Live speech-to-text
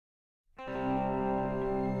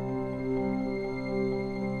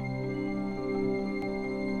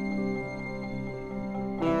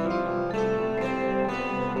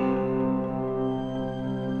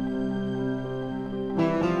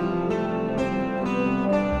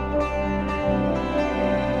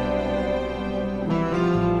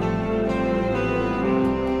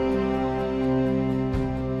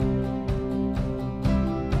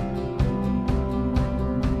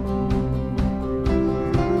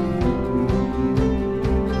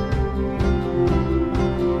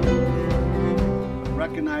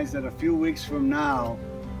that a few weeks from now,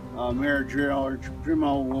 Mayor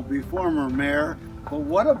Drimo will be former mayor. But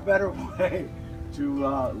what a better way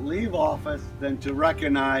to leave office than to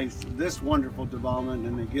recognize this wonderful development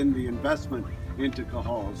and again the investment into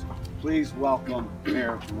Cohoes. Please welcome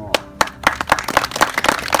Mayor Drimo.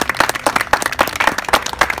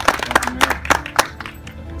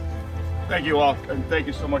 Thank you all, and thank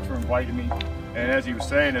you so much for inviting me. And as he was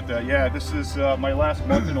saying, yeah, this is my last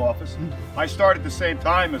month in office. I started at the same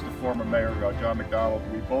time as the former mayor, John McDonald.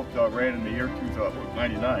 We both ran in the year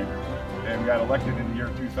 1999, and we got elected in the year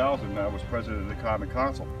 2000. I was president of the Common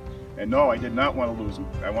Council. And no, I did not want to lose him.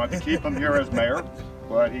 I wanted to keep him here as mayor,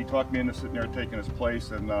 but he talked me into sitting there taking his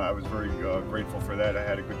place, and I was very grateful for that. I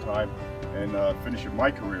had a good time and finishing my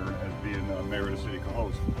career as being mayor of the city of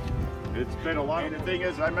Cohoes. It's been a lot. And the thing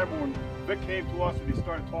is, I remember when Vic came to us and he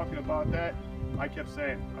started talking about that, I kept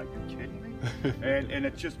saying, are you kidding me? and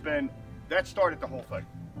it's just been, that started the whole thing.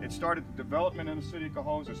 It started the development in the city of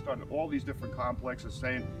Cohoes. It started all these different complexes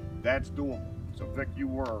saying, that's doable. So Vic, you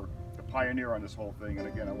were the pioneer on this whole thing. And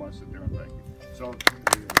again, I want to sit there and thank you. So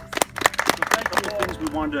thank you. Things we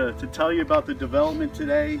wanted to tell you about the development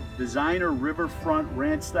today: designer riverfront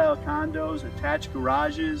ranch style condos, attached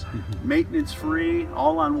garages, maintenance free,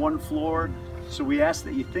 all on one floor. So we ask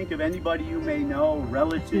that you think of anybody you may know,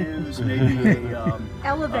 relatives, maybe a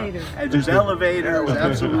elevator. There's elevators,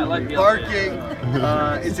 absolutely. Like parking.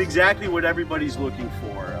 It's exactly what everybody's looking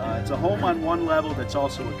for. It's a home on one level that's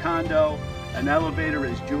also a condo, an elevator,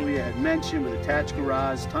 as Julia had mentioned, with attached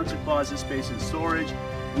garage, tons of closet space and storage.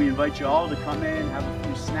 We invite you all to come in, have a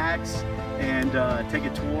few snacks, and take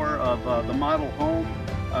a tour of the model home.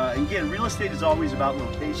 Again, real estate is always about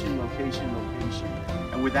location, location, location.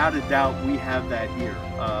 And without a doubt, we have that here.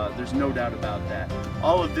 There's no doubt about that.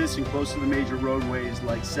 All of this and close to the major roadways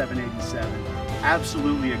like 787.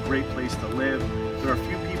 Absolutely a great place to live. There are a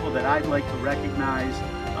few people that I'd like to recognize.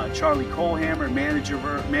 Charlie Colehammer, manager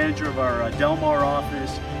of our Delmar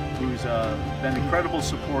office, who's been incredible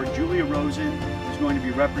support. Julia Rosen, who's going to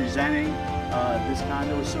be representing this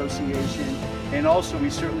condo association. And also we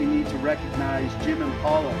certainly need to recognize Jim and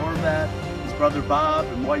Paula Horvath, his brother Bob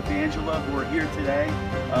and wife Angela, who are here today.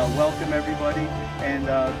 Welcome everybody. And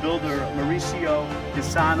builder Mauricio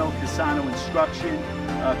Casano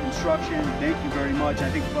Construction, thank you very much. I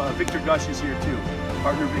think Victor Gush is here too,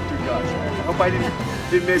 partner Victor Gush. I hope I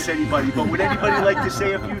didn't miss anybody, but would anybody like to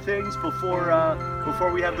say a few things before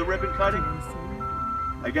we have the ribbon cutting?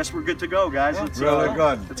 I guess we're good to go, guys. Let's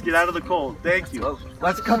get out of the cold. Thank you.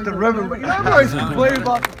 Let's cut the ribbon. But you know, I'm always complaining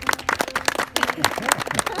about.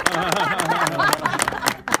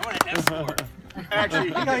 Actually,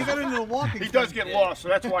 he got into the walking. He does get lost, so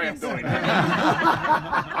that's why I'm doing it.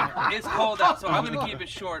 It's cold out, so I'm going to keep it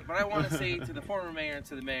short. But I want to say to the former mayor and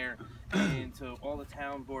to the mayor and to all the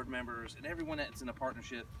town board members and everyone that's in a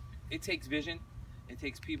partnership, it takes vision. It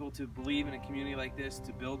takes people to believe in a community like this,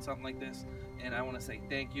 to build something like this. And I want to say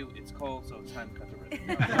thank you. It's cold, so it's time to cut the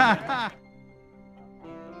ribbon.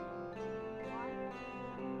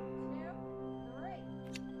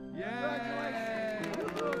 Yeah.